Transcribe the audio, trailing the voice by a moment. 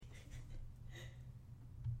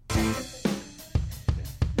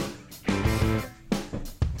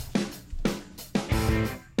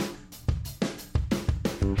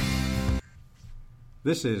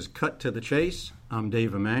This is Cut to the Chase. I'm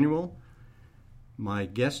Dave Emanuel. My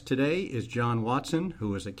guest today is John Watson,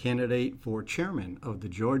 who is a candidate for chairman of the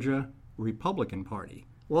Georgia Republican Party.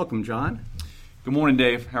 Welcome, John. Good morning,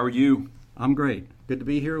 Dave. How are you? I'm great. Good to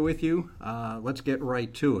be here with you. Let's get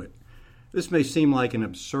right to it. This may seem like an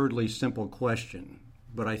absurdly simple question,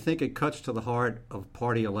 but I think it cuts to the heart of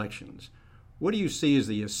party elections. What do you see as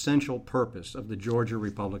the essential purpose of the Georgia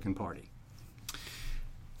Republican Party?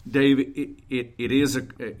 Dave, it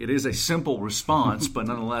is a simple response, but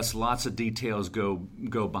nonetheless, lots of details go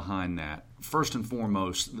behind that. First and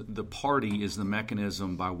foremost, the party is the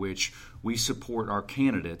mechanism by which we support our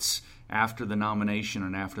candidates after the nomination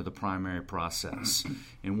and after the primary process.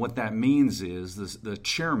 And what that means is the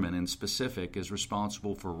chairman in specific is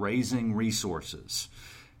responsible for raising resources,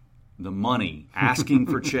 the money, asking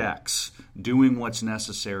for checks, doing what's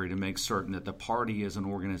necessary to make certain that the party as an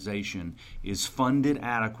organization is funded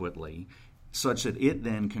adequately such that it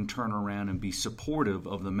then can turn around and be supportive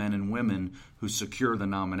of the men and women who secure the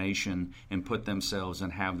nomination and put themselves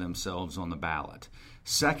and have themselves on the ballot.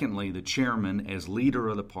 Secondly, the chairman, as leader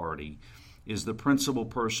of the party, is the principal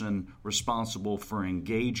person responsible for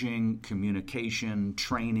engaging, communication,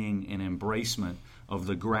 training, and embracement of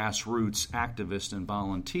the grassroots activists and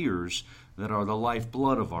volunteers that are the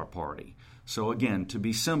lifeblood of our party. So again, to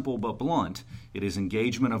be simple but blunt, it is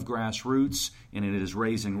engagement of grassroots and it is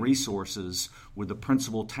raising resources with the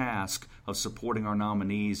principal task of supporting our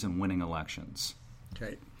nominees and winning elections.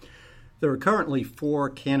 Okay. There are currently 4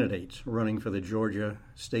 candidates running for the Georgia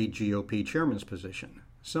State GOP chairman's position.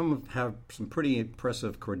 Some have some pretty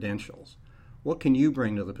impressive credentials. What can you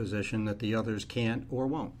bring to the position that the others can't or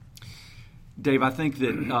won't? Dave, I think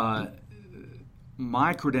that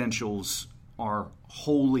my credentials are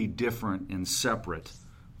wholly different and separate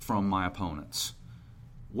from my opponents.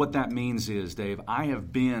 What that means is, Dave, I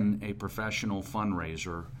have been a professional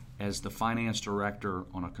fundraiser as the finance director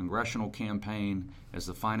on a congressional campaign, as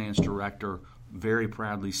the finance director, very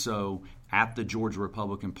proudly so, at the Georgia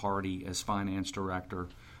Republican Party as finance director.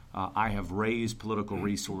 I have raised political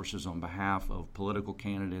resources on behalf of political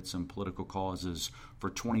candidates and political causes for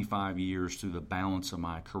 25 years through the balance of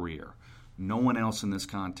my career. No one else in this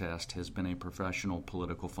contest has been a professional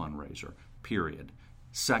political fundraiser, period.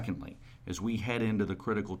 Secondly, as we head into the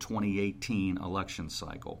critical 2018 election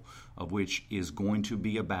cycle, of which is going to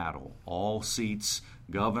be a battle, all seats,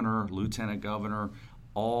 governor, lieutenant governor,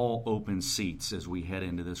 all open seats as we head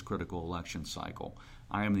into this critical election cycle.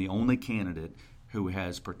 I am the only candidate who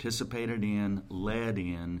has participated in, led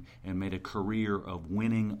in, and made a career of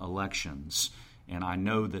winning elections. And I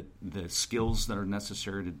know that the skills that are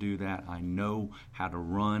necessary to do that. I know how to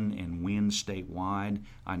run and win statewide.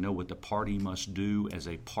 I know what the party must do as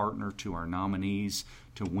a partner to our nominees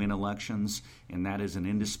to win elections. And that is an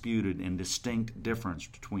indisputed and distinct difference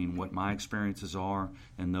between what my experiences are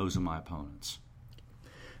and those of my opponents.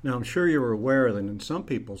 Now, I'm sure you're aware that in some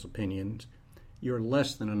people's opinions, you're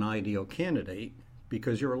less than an ideal candidate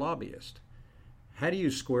because you're a lobbyist. How do you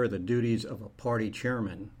square the duties of a party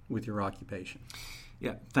chairman with your occupation?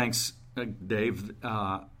 Yeah, thanks, Dave.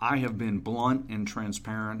 I have been blunt and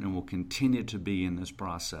transparent and will continue to be in this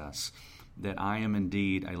process that I am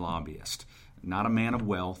indeed a lobbyist. Not a man of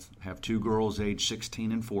wealth, have 2 girls aged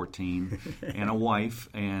 16 and 14, and a wife,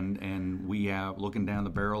 and we have looking down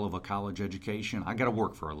the barrel of a college education. I got to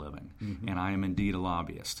work for a living, and I am indeed a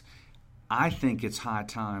lobbyist. I think it's high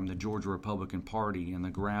time the Georgia Republican Party and the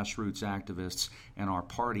grassroots activists and our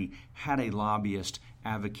party had a lobbyist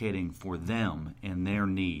advocating for them and their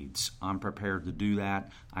needs. I'm prepared to do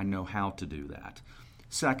that. I know how to do that.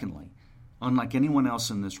 Secondly, unlike anyone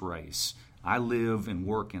else in this race, I live and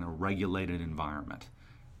work in a regulated environment.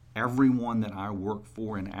 Everyone that I work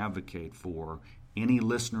for and advocate for, any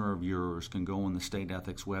listener of yours can go on the State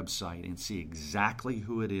Ethics website and see exactly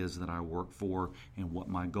who it is that I work for and what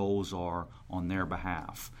my goals are on their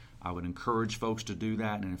behalf. I would encourage folks to do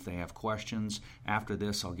that, and if they have questions after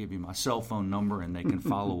this, I'll give you my cell phone number and they can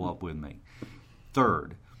follow up with me.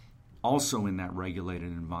 Third, also in that regulated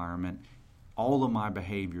environment, all of my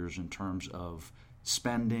behaviors in terms of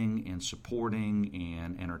spending and supporting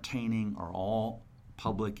and entertaining are all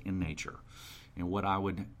public in nature. And what I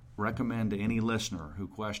would recommend to any listener who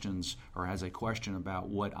questions or has a question about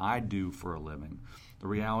what I do for a living, the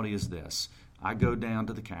reality is this. I go down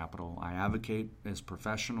to the Capitol. I advocate as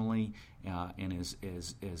professionally and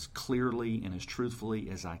as clearly and as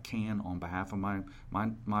truthfully as I can on behalf of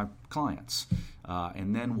my clients.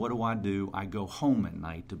 And then what do? I go home at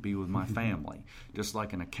night to be with my family, just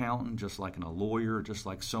like an accountant, just like a lawyer, just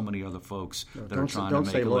like so many other folks that are trying to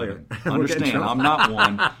make a living. Understand, I'm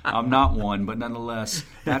not one, but nonetheless,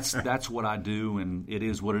 that's what I do, and it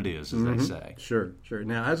is what it is, as they say. Sure.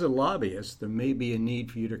 Now, as a lobbyist, there may be a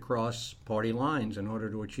need for you to cross party lines in order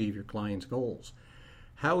to achieve your client's goals.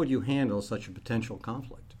 How would you handle such a potential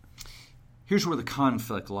conflict? Here's where the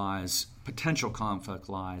potential conflict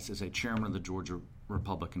lies as a chairman of the Georgia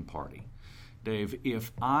Republican Party. Dave,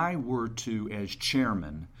 if I were to, as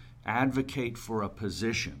chairman, advocate for a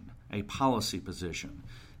position, a policy position,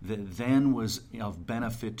 that then was of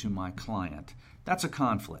benefit to my client, that's a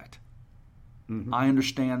conflict. I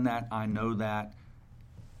understand that. I know that.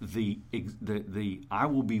 I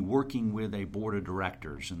will be working with a board of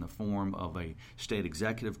directors in the form of a state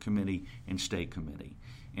executive committee and state committee.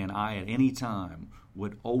 And I, at any time,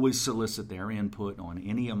 would always solicit their input on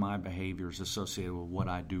any of my behaviors associated with what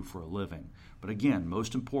I do for a living. But again,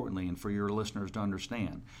 most importantly, and for your listeners to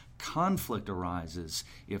understand, conflict arises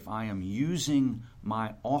if I am using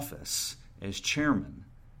my office as chairman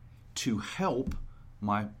to help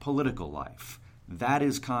my political life. That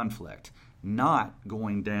is conflict. Not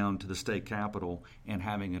going down to the state capitol and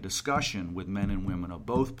having a discussion with men and women of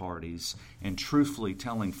both parties and truthfully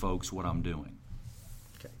telling folks what I'm doing.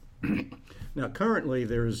 Okay. Now, currently,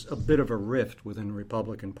 there's a bit of a rift within the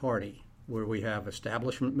Republican Party where we have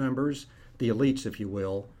establishment members, the elites, if you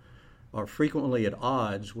will, are frequently at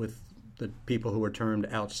odds with the people who are termed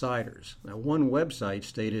outsiders. Now, one website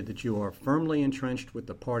stated that you are firmly entrenched with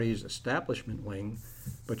the party's establishment wing,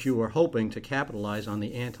 but you are hoping to capitalize on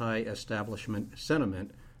the anti-establishment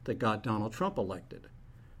sentiment that got Donald Trump elected.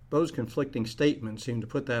 Those conflicting statements seem to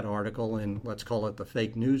put that article in, let's call it, the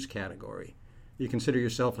fake news category. You consider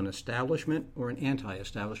yourself an establishment or an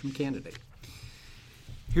anti-establishment candidate?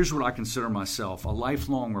 Here's what I consider myself: a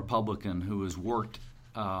lifelong Republican who has worked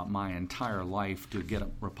my entire life to get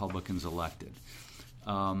Republicans elected.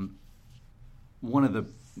 One of the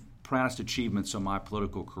proudest achievements of my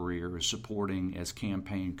political career is supporting as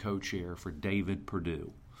campaign co-chair for David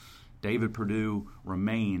Perdue. David Perdue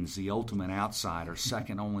remains the ultimate outsider,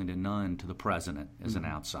 second only to none to the president as an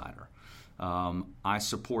outsider. I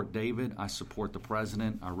support David. I support the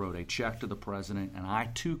president. I wrote a check to the president, and I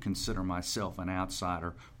too consider myself an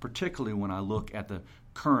outsider, particularly when I look at the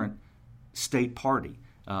current state party,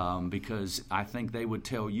 because I think they would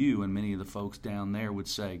tell you, and many of the folks down there would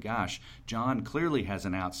say, gosh, John clearly has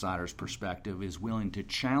an outsider's perspective, is willing to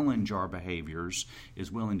challenge our behaviors,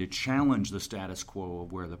 is willing to challenge the status quo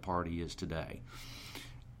of where the party is today.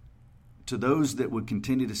 To those that would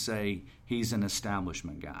continue to say he's an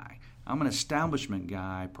establishment guy, I'm an establishment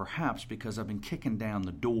guy perhaps because I've been kicking down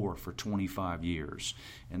the door for 25 years,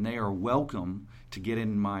 and they are welcome to get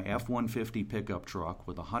in my F-150 pickup truck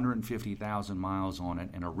with 150,000 miles on it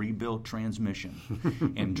and a rebuilt transmission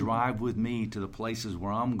and drive with me to the places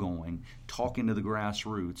where I'm going, talking to the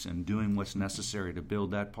grassroots and doing what's necessary to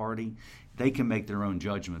build that party. They can make their own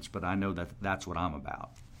judgments, but I know that that's what I'm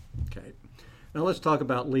about. Okay. Now let's talk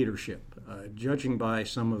about leadership. Judging by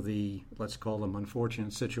some of the, let's call them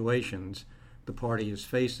unfortunate situations the party is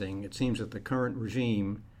facing, it seems that the current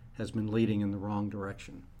regime has been leading in the wrong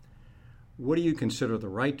direction. What do you consider the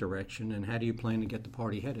right direction, and how do you plan to get the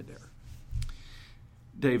party headed there?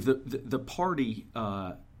 Dave, the party,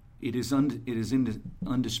 it is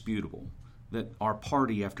undisputable that our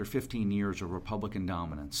party, after 15 years of Republican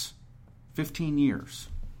dominance, 15 years,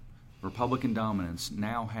 Republican dominance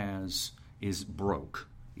now is broke,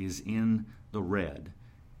 is in the red,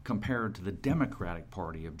 compared to the Democratic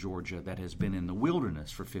Party of Georgia that has been in the wilderness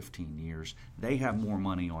for 15 years. They have more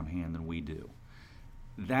money on hand than we do.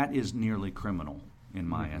 That is nearly criminal in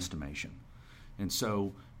my estimation. And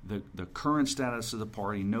so the current status of the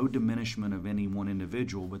party, no diminishment of any one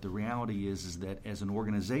individual, but the reality is that as an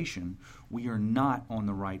organization, we are not on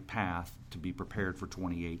the right path to be prepared for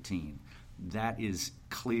 2018. That is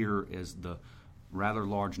clear as the rather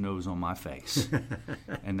large nose on my face.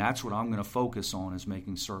 And that's what I'm going to focus on, is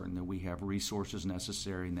making certain that we have resources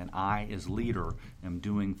necessary and that I, as leader, am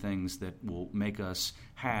doing things that will make us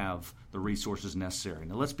have the resources necessary.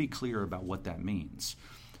 Now, let's be clear about what that means.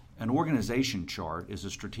 An organization chart is a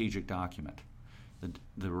strategic document.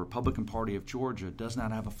 The Republican Party of Georgia does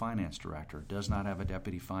not have a finance director, does not have a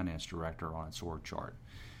deputy finance director on its org chart.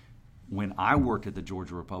 When I worked at the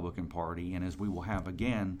Georgia Republican Party, and as we will have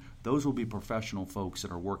again, those will be professional folks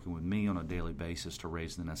that are working with me on a daily basis to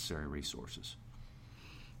raise the necessary resources.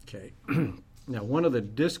 Okay. Now, one of the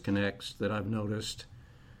disconnects that I've noticed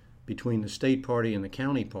between the state party and the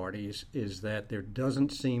county parties is that there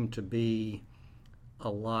doesn't seem to be a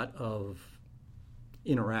lot of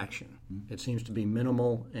interaction. It seems to be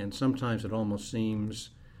minimal, and sometimes it almost seems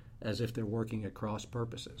as if they're working at cross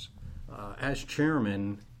purposes. As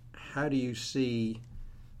chairman, how do you see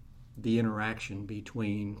the interaction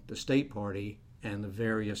between the state party and the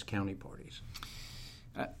various county parties?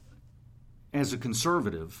 As a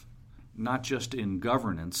conservative, not just in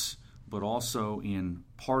governance, but also in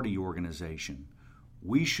party organization,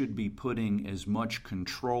 we should be putting as much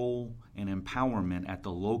control and empowerment at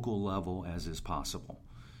the local level as is possible.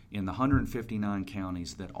 In the 159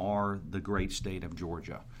 counties that are the great state of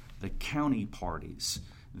Georgia, the county parties,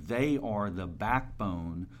 they are the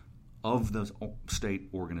backbone of the state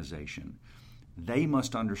organization. They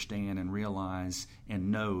must understand and realize and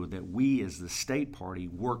know that we as the state party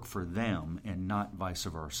work for them and not vice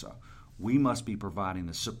versa. We must be providing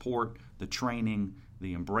the support, the training,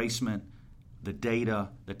 the embracement, the data,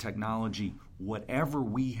 the technology, whatever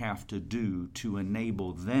we have to do to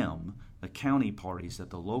enable them, the county parties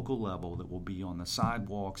at the local level that will be on the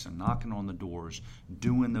sidewalks and knocking on the doors,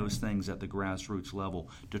 doing those things at the grassroots level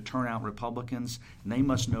to turn out Republicans. And they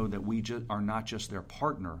must know that we are not just their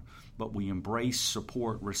partner, but we embrace,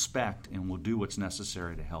 support, respect, and will do what's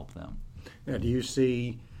necessary to help them. Now, do you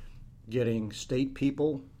see getting state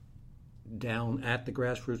people down at the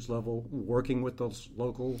grassroots level, working with those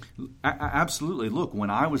local? Absolutely. Look, when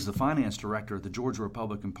I was the finance director of the Georgia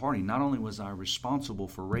Republican Party, not only was I responsible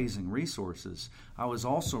for raising resources, I was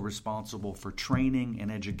also responsible for training and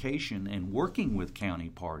education and working with county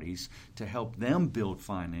parties to help them build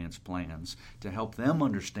finance plans, to help them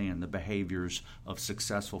understand the behaviors of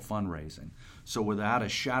successful fundraising. So without a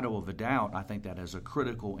shadow of a doubt, I think that is a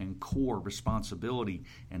critical and core responsibility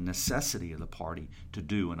and necessity of the party to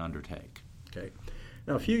do and undertake. Okay.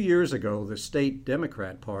 Now, a few years ago, the state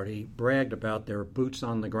Democrat Party bragged about their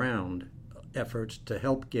boots-on-the-ground efforts to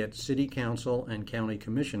help get city council and county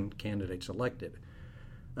commission candidates elected.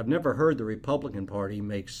 I've never heard the Republican Party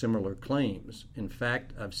make similar claims. In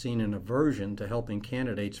fact, I've seen an aversion to helping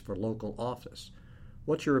candidates for local office.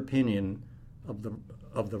 What's your opinion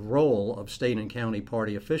of the role of state and county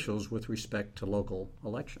party officials with respect to local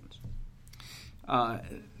elections?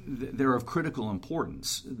 They're of critical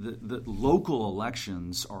importance. The local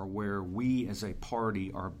elections are where we as a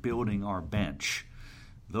party are building our bench.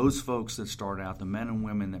 Those folks that start out, the men and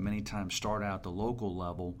women that many times start out at the local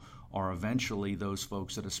level, are eventually those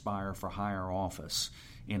folks that aspire for higher office.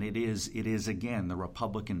 And it is again the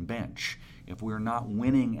Republican bench. If we're not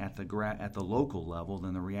winning at the local level,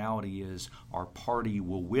 then the reality is our party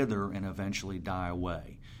will wither and eventually die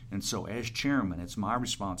away. And so as chairman, it's my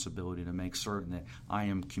responsibility to make certain that I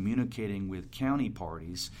am communicating with county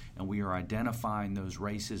parties and we are identifying those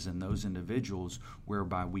races and those individuals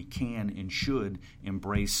whereby we can and should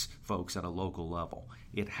embrace folks at a local level.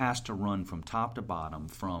 It has to run from top to bottom,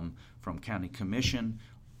 from county commission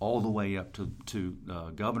all the way up to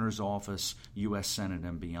governor's office, U.S. Senate,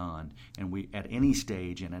 and beyond. And we, at any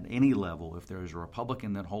stage and at any level, if there is a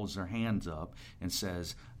Republican that holds their hands up and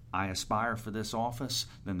says, I aspire for this office,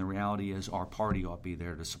 then the reality is our party ought to be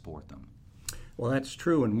there to support them. Well, that's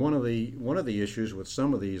true, and one of the issues with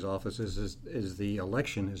some of these offices is the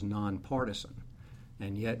election is nonpartisan,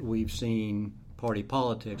 and yet we've seen party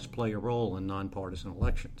politics play a role in nonpartisan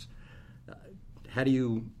elections. How do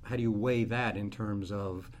you weigh that in terms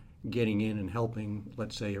of getting in and helping,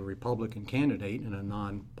 let's say, a Republican candidate in a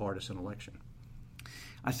nonpartisan election?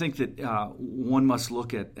 I think that one must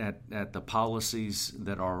look at the policies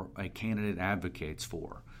that a candidate advocates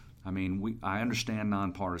for. I mean, I understand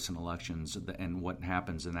nonpartisan elections and what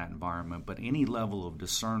happens in that environment, but any level of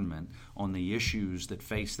discernment on the issues that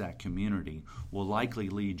face that community will likely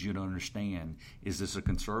lead you to understand, is this a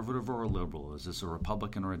conservative or a liberal? Is this a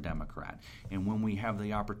Republican or a Democrat? And when we have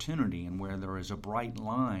the opportunity and where there is a bright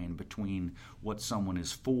line between what someone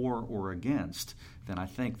is for or against, then I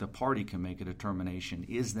think the party can make a determination,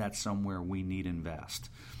 is that somewhere we need to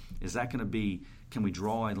invest? Is that going to be, can we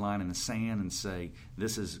draw a line in the sand and say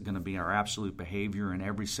this is going to be our absolute behavior in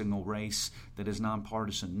every single race that is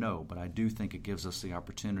nonpartisan? No, but I do think it gives us the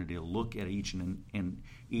opportunity to look at each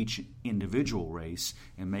individual race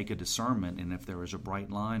and make a discernment. And if there is a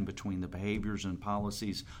bright line between the behaviors and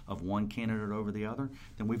policies of one candidate over the other,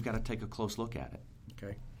 then we've got to take a close look at it.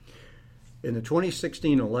 Okay. In the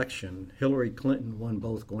 2016 election, Hillary Clinton won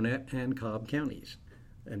both Gwinnett and Cobb counties,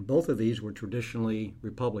 and both of these were traditionally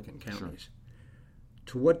Republican counties. Sure.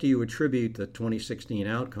 To what do you attribute the 2016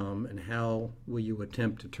 outcome, and how will you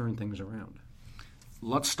attempt to turn things around?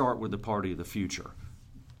 Let's start with the party of the future.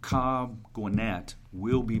 Cobb, Gwinnett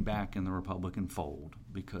will be back in the Republican fold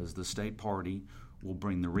because the state party will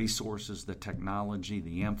bring the resources, the technology,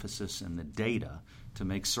 the emphasis, and the data to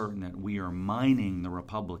make certain that we are mining the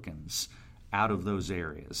Republicans out of those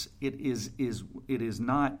areas. It is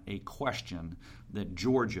not a question that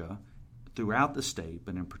Georgia, throughout the state,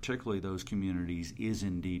 but in particularly those communities, is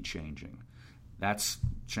indeed changing. That's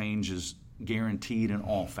change is guaranteed in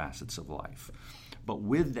all facets of life. But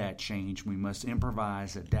with that change, we must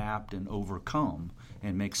improvise, adapt, and overcome,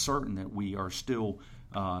 and make certain that we are still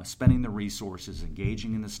spending the resources,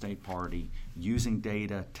 engaging in the state party, using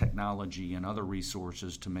data, technology, and other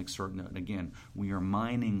resources to make certain that, again, we are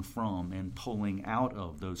mining from and pulling out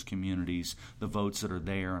of those communities the votes that are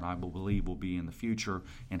there and I believe will be in the future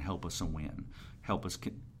and help us win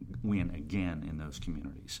again in those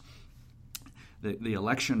communities. The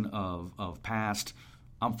election of past,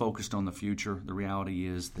 I'm focused on the future. The reality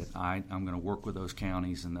is that I'm going to work with those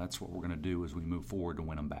counties, and that's what we're going to do as we move forward to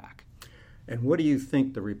win them back. And what do you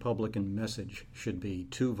think the Republican message should be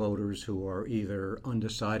to voters who are either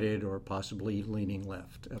undecided or possibly leaning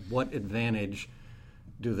left? What advantage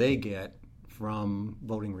do they get from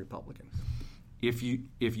voting Republican? If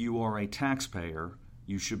you are a taxpayer,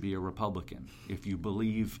 you should be a Republican. If you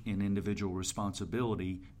believe in individual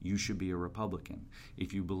responsibility, you should be a Republican.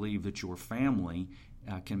 If you believe that your family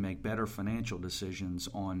can make better financial decisions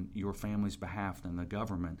on your family's behalf than the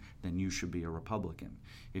government, then you should be a Republican.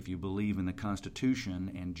 If you believe in the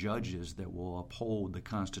Constitution and judges that will uphold the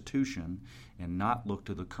Constitution and not look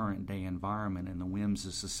to the current day environment and the whims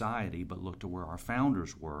of society, but look to where our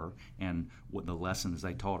founders were and what the lessons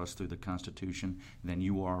they taught us through the Constitution, then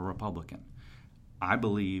you are a Republican. I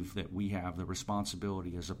believe that we have the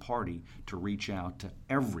responsibility as a party to reach out to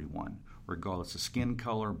everyone, regardless of skin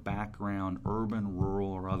color, background, urban,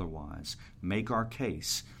 rural, or otherwise, make our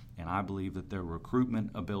case. And I believe that their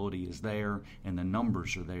recruitment ability is there and the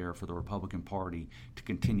numbers are there for the Republican Party to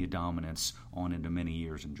continue dominance on into many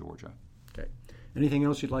years in Georgia. Okay. Anything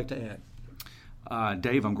else you'd like to add?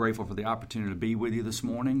 Dave, I'm grateful for the opportunity to be with you this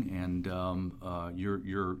morning, and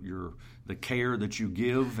the care that you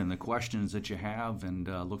give and the questions that you have, and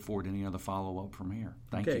look forward to any other follow-up from here.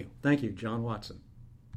 Thank you. Thank you, John Watson.